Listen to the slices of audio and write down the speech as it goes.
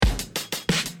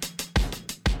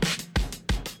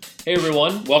Hey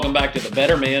everyone, welcome back to the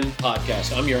Better Man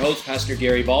Podcast. I'm your host, Pastor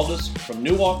Gary Baldus from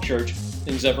New Walk Church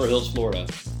in Zephyr Hills, Florida.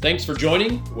 Thanks for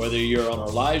joining, whether you're on our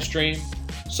live stream,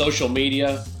 social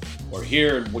media, or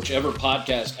here in whichever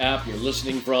podcast app you're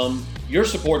listening from. Your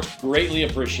support's greatly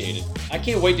appreciated. I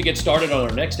can't wait to get started on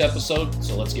our next episode,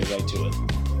 so let's get right to it.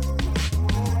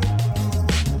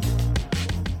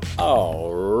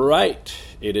 All right,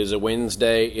 it is a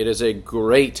Wednesday. It is a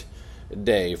great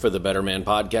day for the Better Man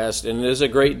Podcast, and it is a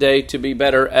great day to be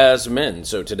better as men.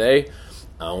 So today,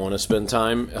 I want to spend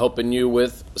time helping you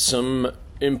with some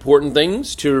important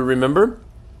things to remember,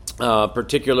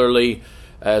 particularly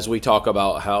as we talk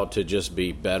about how to just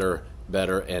be better,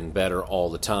 and better all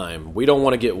the time. We don't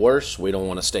want to get worse. We don't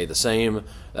want to stay the same.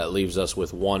 That leaves us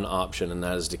with one option, and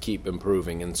that is to keep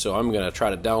improving. And so I'm going to try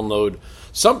to download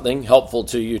something helpful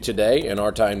to you today in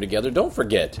our time together. Don't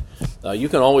forget, you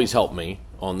can always help me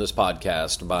on this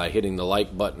podcast by hitting the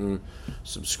like button,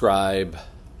 subscribe,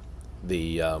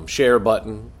 the share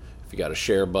button, if you got a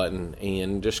share button,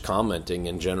 and just commenting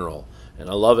in general. And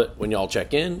I love it when y'all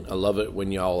check in. I love it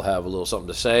when y'all have a little something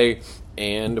to say.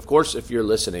 And, of course, if you're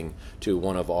listening to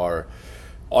one of our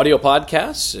audio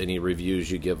podcasts, any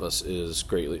reviews you give us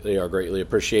they are greatly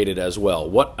appreciated as well.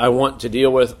 What I want to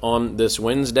deal with on this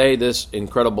Wednesday, this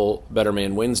incredible Better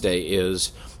Man Wednesday,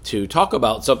 is to talk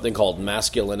about something called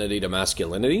masculinity to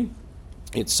masculinity.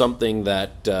 It's something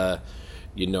that,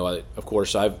 of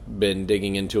course, I've been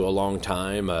digging into a long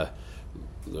time,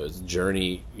 the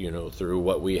journey, through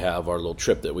what we have, our little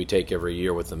trip that we take every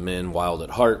year with the men, Wild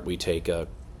at Heart. We take a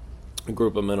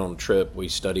group of men on a trip. We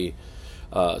study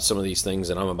some of these things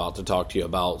that I'm about to talk to you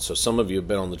about. So some of you have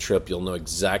been on the trip. You'll know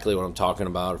exactly what I'm talking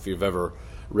about if you've ever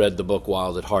read the book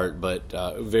Wild at Heart, but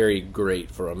very great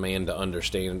for a man to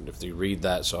understand if you read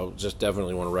that. So I just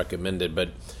definitely want to recommend it. But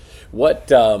what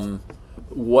the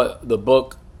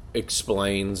book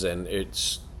explains, and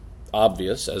it's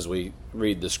obvious as we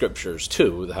read the scriptures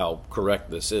too, how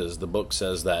correct this is. The book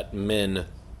says that men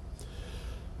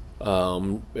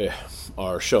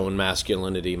are shown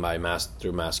masculinity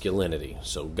through masculinity.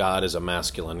 So God is a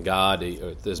masculine God.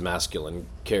 There's masculine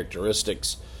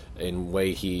characteristics. In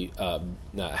way he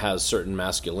has certain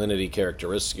masculinity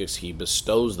characteristics, he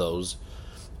bestows those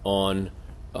on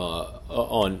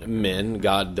men.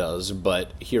 God does,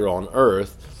 but here on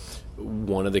earth,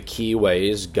 one of the key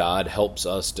ways God helps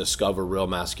us discover real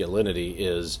masculinity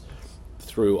is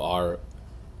through our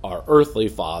earthly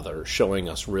father showing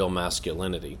us real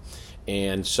masculinity.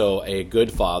 And so a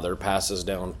good father passes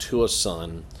down to a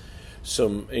son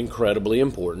some incredibly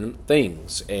important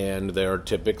things. And they're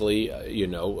typically,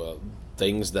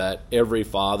 things that every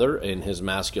father in his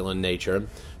masculine nature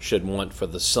should want for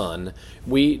the son.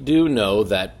 We do know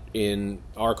that in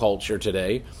our culture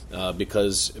today,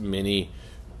 because many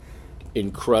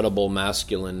incredible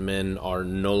masculine men are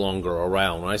no longer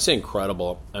around. When I say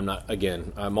incredible,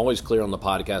 I'm always clear on the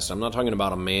podcast. I'm not talking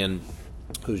about a man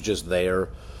who's just there.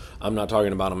 I'm not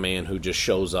talking about a man who just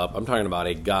shows up. I'm talking about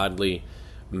a godly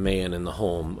man in the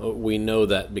home. We know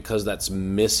that because that's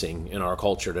missing in our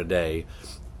culture today.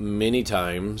 Many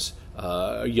times,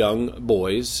 young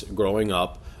boys growing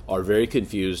up are very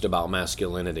confused about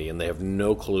masculinity, and they have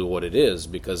no clue what it is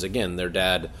because, again, their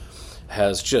dad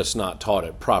has just not taught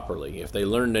it properly. If they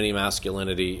learned any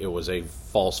masculinity, it was a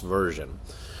false version.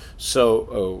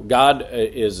 So God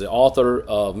is the author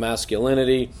of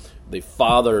masculinity. The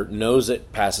father knows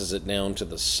it, passes it down to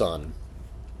the son.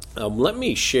 Let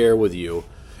me share with you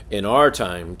in our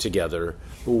time together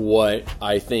what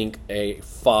I think a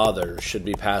father should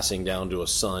be passing down to a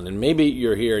son. And maybe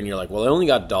you're here and you're like, well, I only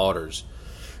got daughters.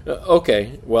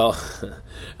 Okay, well,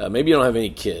 maybe you don't have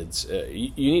any kids.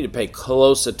 You need to pay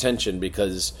close attention,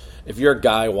 because if you're a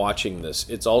guy watching this,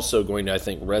 it's also going to, I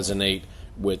think, resonate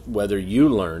with whether you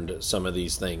learned some of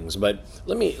these things. But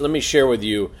let me share with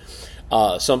you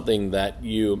something that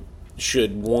you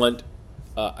should want,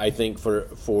 I think,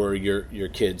 for your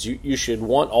kids. You should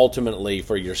want ultimately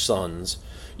for your sons.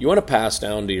 You want to pass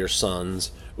down to your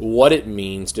sons what it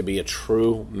means to be a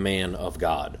true man of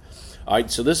God. All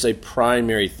right, so this is a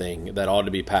primary thing that ought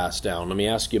to be passed down. Let me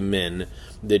ask you, men,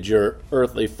 did your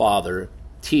earthly father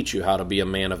teach you how to be a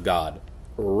man of God?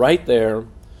 Right there.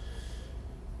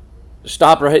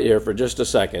 Stop right here for just a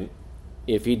second.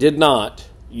 If he did not,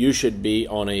 you should be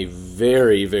on a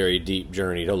very, very deep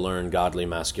journey to learn godly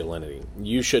masculinity.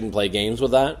 You shouldn't play games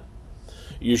with that.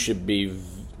 You should be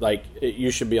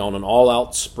on an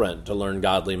all-out sprint to learn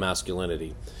godly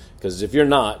masculinity. Because if you're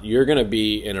not, you're going to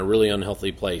be in a really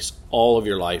unhealthy place all of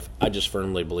your life. I just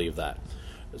firmly believe that.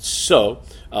 So,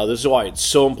 this is why it's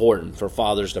so important for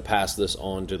fathers to pass this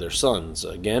on to their sons.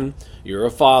 Again, you're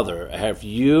a father. Have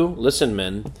you, listen,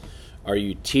 men, are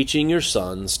you teaching your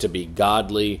sons to be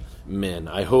godly men?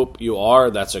 I hope you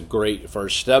are. That's a great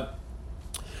first step.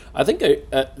 I think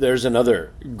there's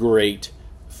another great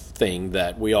thing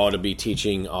that we ought to be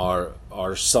teaching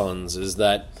our sons is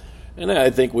that, and I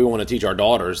think we want to teach our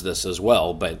daughters this as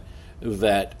well, but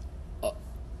that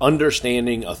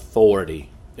understanding authority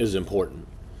is important.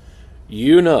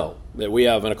 You know that we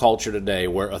have in a culture today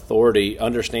where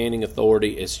understanding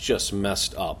authority is just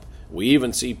messed up. We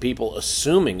even see people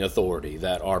assuming authority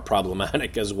that are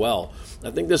problematic as well.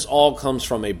 I think this all comes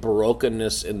from a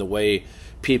brokenness in the way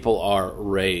people are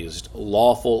raised.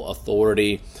 Lawful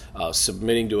authority,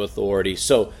 submitting to authority.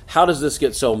 So how does this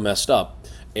get so messed up?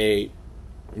 A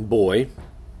boy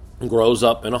grows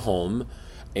up in a home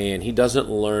and he doesn't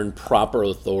learn proper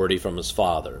authority from his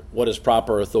father. What is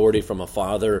proper authority from a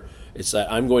father? It's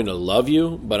that I'm going to love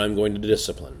you, but I'm going to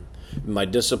discipline. My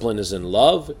discipline is in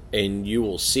love, and you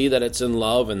will see that it's in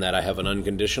love and that I have an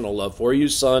unconditional love for you,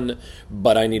 son,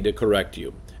 but I need to correct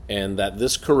you. And that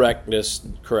this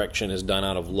correction is done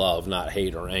out of love, not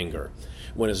hate or anger.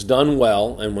 When it's done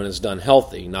well and when it's done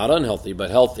healthy, not unhealthy, but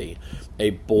healthy, a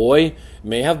boy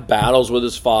may have battles with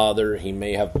his father, he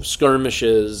may have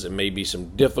skirmishes, and may be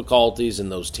some difficulties in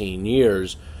those teen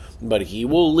years, but he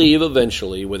will leave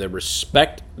eventually with a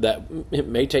respect that it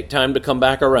may take time to come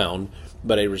back around,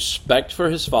 but a respect for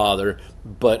his father,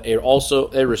 but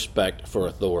also a respect for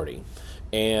authority.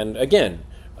 And again,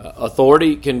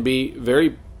 authority can be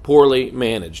very poorly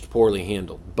managed, poorly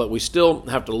handled, but we still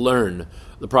have to learn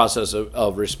the process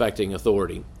of respecting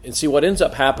authority. And see what ends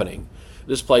up happening.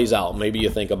 This plays out. Maybe you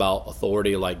think about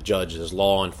authority like judges,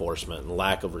 law enforcement, and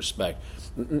lack of respect.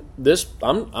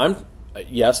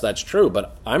 Yes, that's true,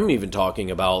 but I'm even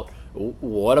talking about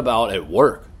what about at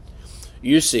work?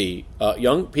 You see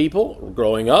young people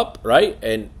growing up, right,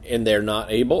 and they're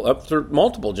not able, up through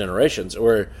multiple generations,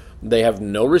 where they have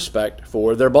no respect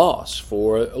for their boss,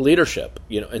 for leadership,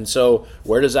 and so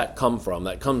where does that come from?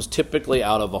 That comes typically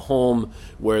out of a home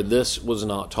where this was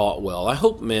not taught well. I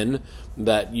hope, men,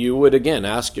 that you would again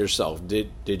ask yourself, did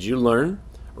you learn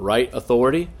right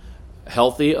authority,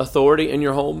 healthy authority in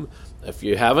your home? If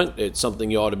you haven't, it's something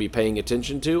you ought to be paying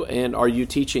attention to, and are you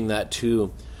teaching that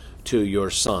to your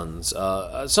sons?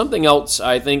 Something else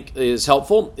I think is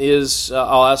helpful is,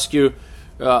 I'll ask you,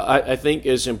 I think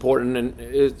is important, and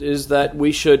is that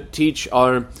we should teach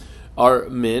our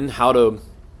men how to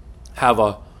have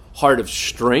a heart of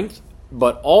strength,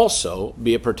 but also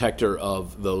be a protector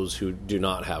of those who do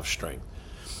not have strength.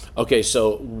 Okay,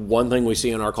 so one thing we see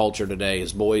in our culture today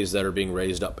is boys that are being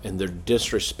raised up, and they're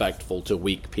disrespectful to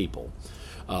weak people.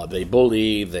 They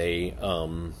bully, they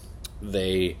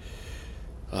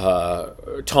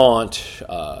taunt,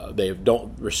 they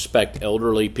don't respect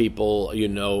elderly people,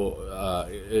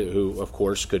 who of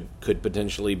course could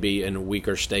potentially be in a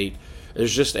weaker state.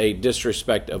 There's just a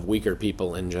disrespect of weaker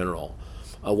people in general.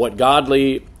 What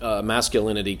godly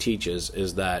masculinity teaches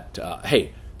is that,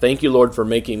 hey, thank you, Lord, for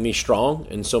making me strong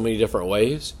in so many different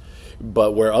ways.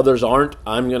 But where others aren't,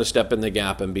 I'm going to step in the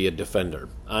gap and be a defender.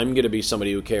 I'm going to be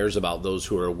somebody who cares about those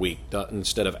who are weak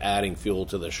instead of adding fuel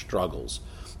to their struggles.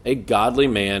 A godly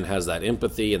man has that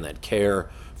empathy and that care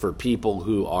for people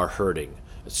who are hurting.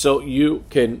 So you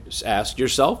can ask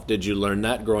yourself, did you learn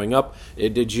that growing up?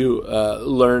 Did you are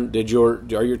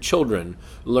your children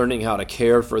learning how to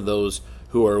care for those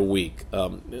who are weak?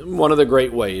 One of the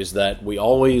great ways that we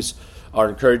always are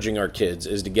encouraging our kids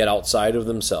is to get outside of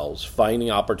themselves,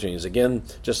 finding opportunities. Again,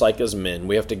 just like as men,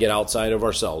 we have to get outside of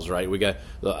ourselves, right?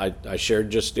 I shared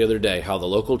just the other day how the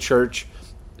local church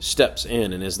steps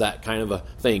in and is that kind of a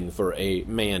thing for a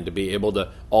man to be able to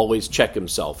always check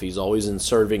himself. He's always in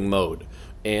serving mode.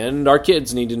 And our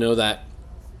kids need to know that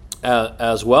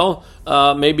as well.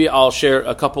 Maybe I'll share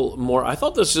a couple more. I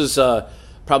thought this is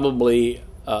probably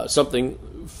something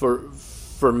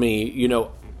for me.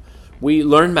 We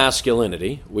learn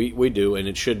masculinity. We do, and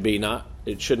it shouldn't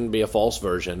be a false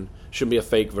version. It shouldn't be a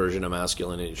fake version of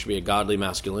masculinity. It should be a godly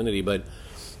masculinity. But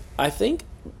I think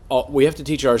we have to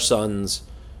teach our sons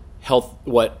health.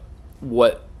 What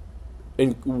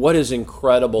is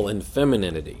incredible in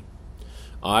femininity.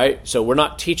 All right, so we're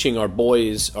not teaching our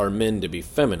men to be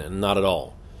feminine, not at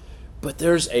all. But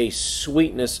there's a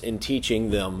sweetness in teaching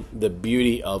them the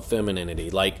beauty of femininity.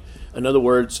 Like, in other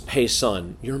words, hey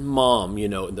son, your mom,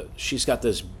 she's got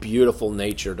this beautiful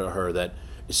nature to her that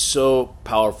is so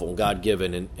powerful,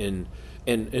 God-given,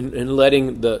 and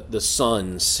letting the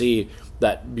son see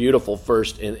that beautiful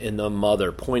first in the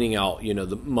mother, pointing out,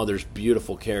 the mother's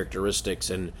beautiful characteristics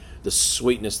and the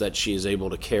sweetness that she is able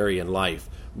to carry in life.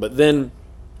 But then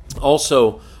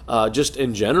also, just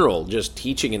in general, just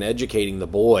teaching and educating the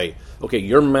boy, okay,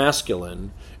 you're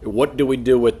masculine. What do we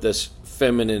do with this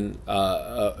feminine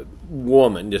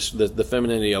woman, just the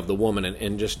femininity of the woman,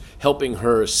 and just helping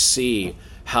her see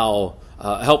how,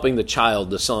 helping the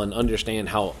child, the son, understand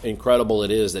how incredible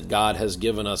it is that God has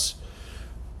given us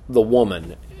the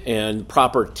woman, and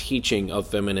proper teaching of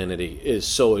femininity is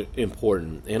so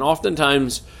important. And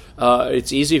oftentimes,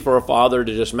 it's easy for a father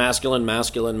to just masculine.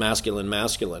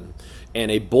 And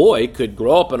a boy could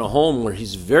grow up in a home where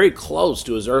he's very close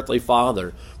to his earthly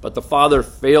father, but the father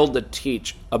failed to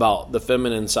teach about the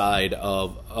feminine side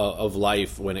of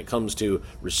life when it comes to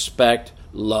respect,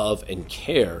 love, and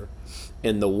care,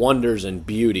 and the wonders and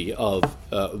beauty of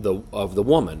the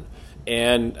woman.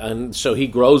 And so he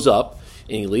grows up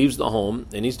and he leaves the home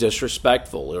and he's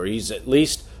disrespectful, or he's at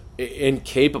least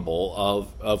incapable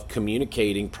of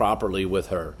communicating properly with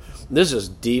her. This is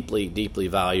deeply, deeply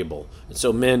valuable. And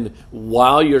so men,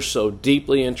 while you're so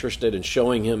deeply interested in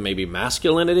showing him maybe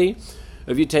masculinity,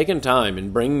 have you taken time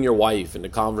in bringing your wife into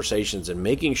conversations and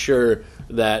making sure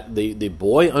that the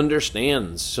boy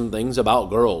understands some things about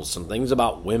girls, some things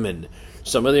about women,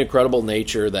 some of the incredible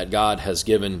nature that God has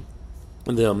given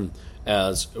them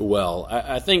as well?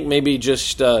 I think maybe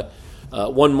just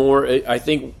one more. I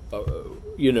think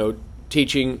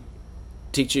teaching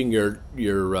your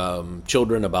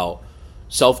children about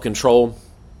self-control,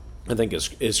 I think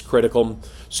is critical.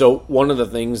 So one of the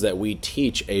things that we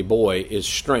teach a boy is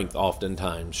strength.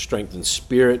 Oftentimes, strength in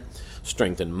spirit,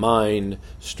 strength in mind,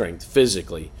 strength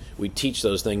physically. We teach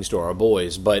those things to our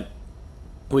boys, but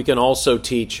we can also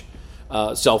teach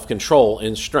self-control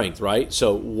and strength. Right.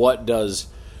 So what does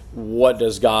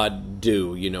God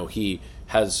do? He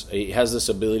has this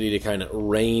ability to kind of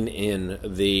rein in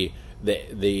the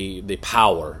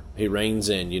power. He reins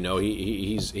in.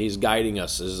 He's guiding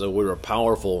us as though we were a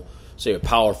powerful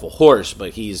horse,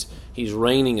 but he's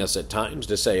reining us at times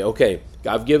to say, okay,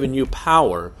 I've given you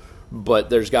power, but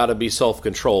there's got to be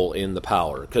self-control in the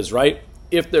power. Because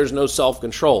if there's no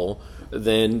self-control,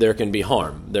 then there can be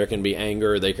harm, there can be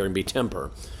anger, there can be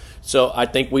temper. So I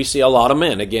think we see a lot of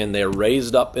men, again, they're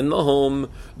raised up in the home,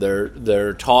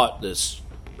 they're taught this,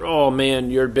 oh man,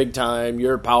 you're big time,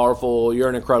 you're powerful, you're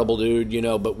an incredible dude,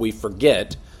 but we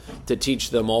forget to teach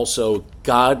them also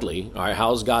godly. All right, how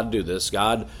does God do this?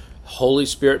 God, Holy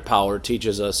Spirit power,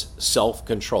 teaches us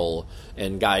self-control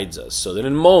and guides us. So that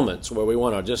in moments where we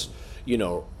want to just,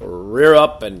 rear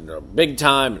up and big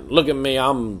time, look at me,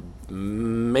 I'm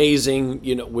amazing,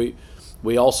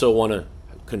 we also want to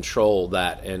control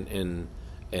that and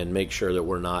make sure that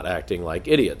we're not acting like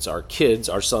idiots. Our kids,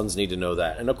 our sons need to know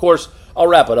that. And of course, I'll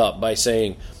wrap it up by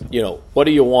saying, what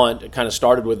do you want? It kind of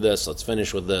started with this. Let's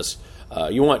finish with this.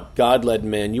 You want God-led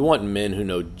men. You want men who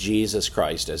know Jesus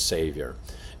Christ as Savior.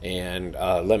 And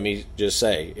let me just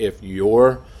say, if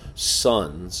your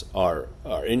sons are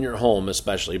in your home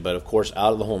especially, but of course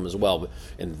out of the home as well,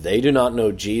 and they do not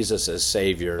know Jesus as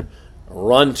Savior,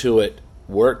 run to it.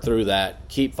 Work through that.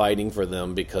 Keep fighting for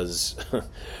them, because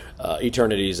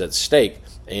eternity is at stake.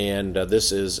 And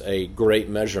this is a great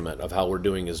measurement of how we're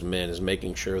doing as men, is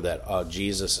making sure that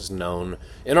Jesus is known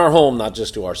in our home, not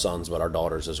just to our sons, but our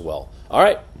daughters as well. All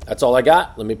right, that's all I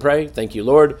got. Let me pray. Thank you,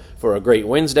 Lord, for a great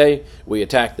Wednesday. We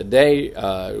attack the day,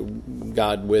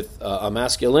 God, with a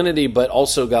masculinity, but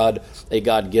also, God, a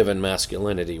God-given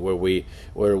masculinity, where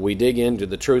we dig into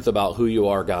the truth about who you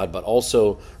are, God, but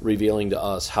also revealing to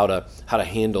us how to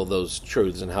handle those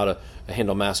truths and how to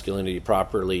handle masculinity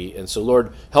properly. And so,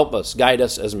 Lord, help us, guide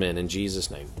us as men. In Jesus'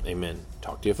 name, amen.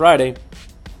 Talk to you Friday.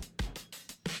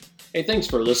 Hey, thanks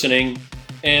for listening.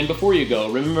 And before you go,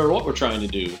 remember what we're trying to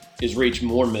do is reach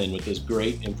more men with this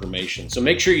great information. So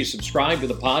make sure you subscribe to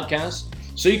the podcast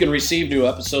so you can receive new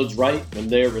episodes right when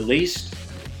they're released.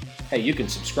 Hey, you can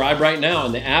subscribe right now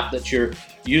in the app that you're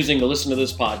using to listen to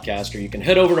this podcast, or you can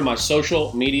head over to my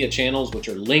social media channels, which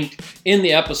are linked in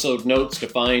the episode notes, to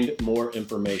find more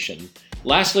information.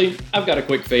 Lastly, I've got a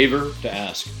quick favor to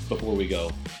ask before we go.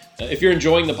 If you're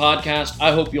enjoying the podcast,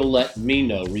 I hope you'll let me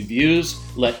know. Reviews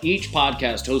let each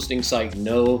podcast hosting site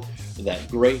know that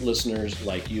great listeners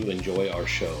like you enjoy our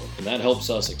show, and that helps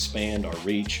us expand our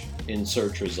reach in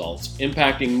search results,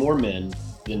 impacting more men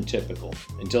than typical.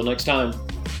 Until next time.